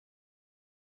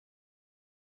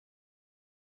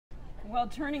Well,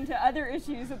 turning to other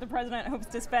issues that the president hopes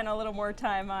to spend a little more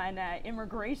time on,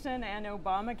 immigration and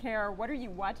Obamacare, what are you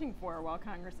watching for while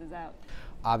Congress is out?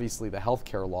 Obviously, the health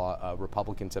care law,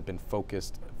 Republicans have been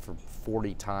focused for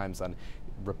 40 times on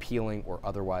repealing or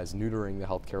otherwise neutering the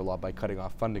health care law by cutting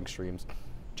off funding streams.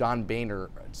 John Boehner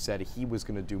said he was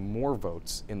going to do more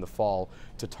votes in the fall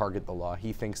to target the law.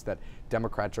 He thinks that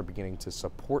Democrats are beginning to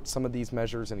support some of these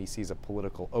measures, and he sees a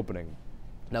political opening.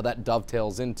 Now that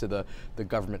dovetails into the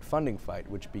government funding fight,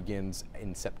 which begins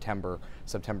in September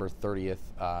 30th,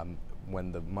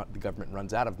 when the government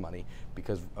runs out of money,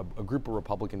 because a group of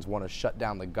Republicans want to shut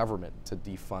down the government to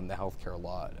defund the health care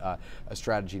law, a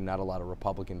strategy not a lot of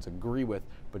Republicans agree with,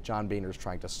 but John Boehner is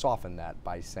trying to soften that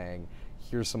by saying,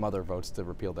 here's some other votes to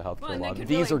repeal the health care law.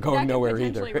 These are going nowhere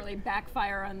either. That could really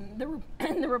backfire on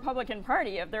the Republican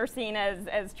Party if they're seen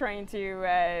as trying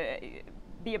to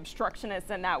be obstructionists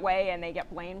in that way, and they get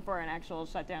blamed for an actual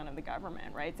shutdown of the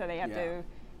government, right? So they have to.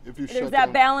 There's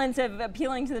that balance of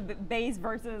appealing to the base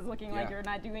versus looking like you're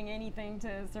not doing anything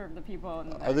to serve the people.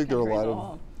 I think there are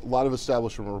a lot of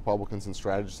establishment Republicans and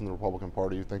strategists in the Republican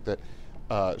Party who think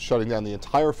that shutting down the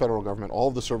entire federal government, all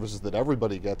of the services that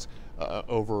everybody gets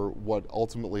over what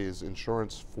ultimately is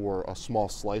insurance for a small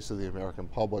slice of the American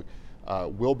public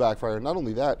will backfire. Not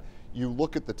only that, you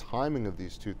look at the timing of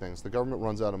these two things. The government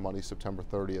runs out of money September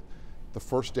 30th. The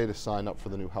first day to sign up for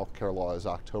the new health care law is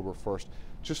October 1st.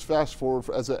 Just fast forward,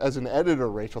 as an editor,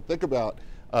 Rachel, think about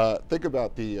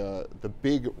the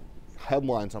big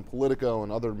headlines on Politico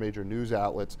and other major news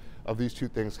outlets of these two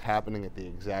things happening at the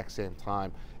exact same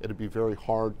time. It'd be very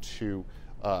hard to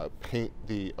paint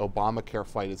the Obamacare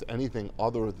fight as anything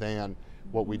other than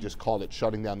what we just called it,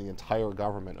 shutting down the entire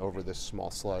government over this small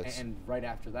slice. And right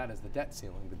after that is the debt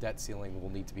ceiling. The debt ceiling will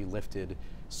need to be lifted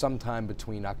sometime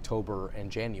between October and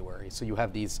January. So you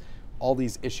have all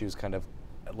these issues kind of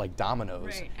like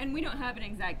dominoes. Right, and we don't have an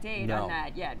exact date on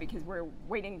that yet, because we're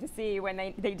waiting to see when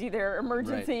they do their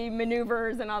emergency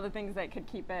maneuvers and all the things that could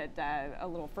keep it a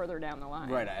little further down the line.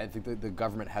 Right, I think the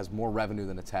government has more revenue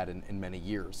than it's had in many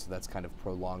years, so that's kind of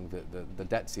prolonged the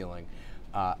debt ceiling.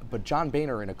 But John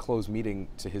Boehner, in a closed meeting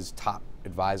to his top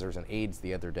advisors and aides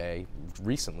the other day,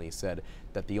 recently said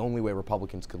that the only way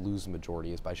Republicans could lose the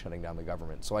majority is by shutting down the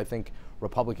government. So I think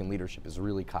Republican leadership is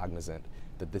really cognizant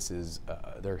that this is,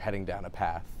 they're heading down a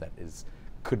path that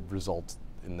could result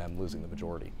in them losing the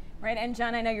majority. Right, and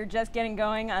John, I know you're just getting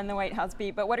going on the White House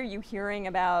beat, but what are you hearing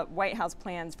about White House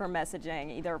plans for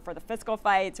messaging, either for the fiscal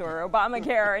fights or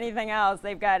Obamacare or anything else?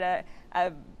 They've got a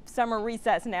summer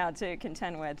recess now to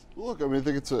contend with. Look, I mean, I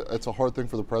think it's a hard thing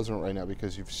for the president right now,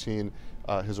 because you've seen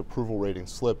his approval rating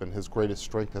slip, and his greatest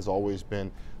strength has always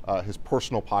been his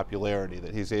personal popularity,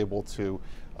 that he's able to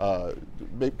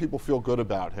make people feel good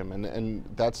about him, and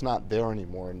that's not there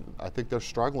anymore. And I think they're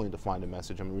struggling to find a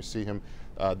message. I mean, we see him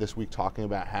this week talking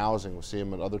about housing. We see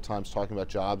him at other times talking about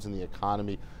jobs and the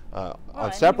economy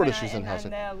on separate issues in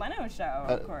housing. On the Leno show,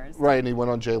 of course. Right, and he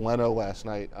went on Jay Leno last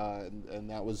night, and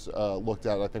that was looked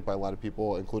at, I think, by a lot of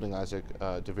people, including Isaac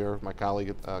DeVere, my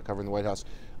colleague covering the White House,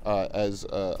 as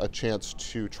a chance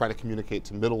to try to communicate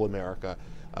to middle America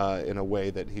in a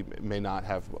way that he may not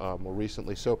have more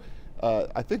recently. So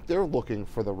I think they're looking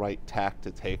for the right tack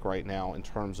to take right now in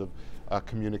terms of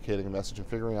communicating a message and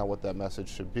figuring out what that message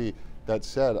should be. That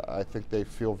said, I think they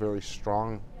feel very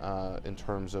strong in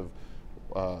terms of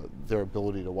their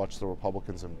ability to watch the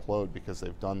Republicans implode, because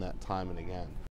they've done that time and again.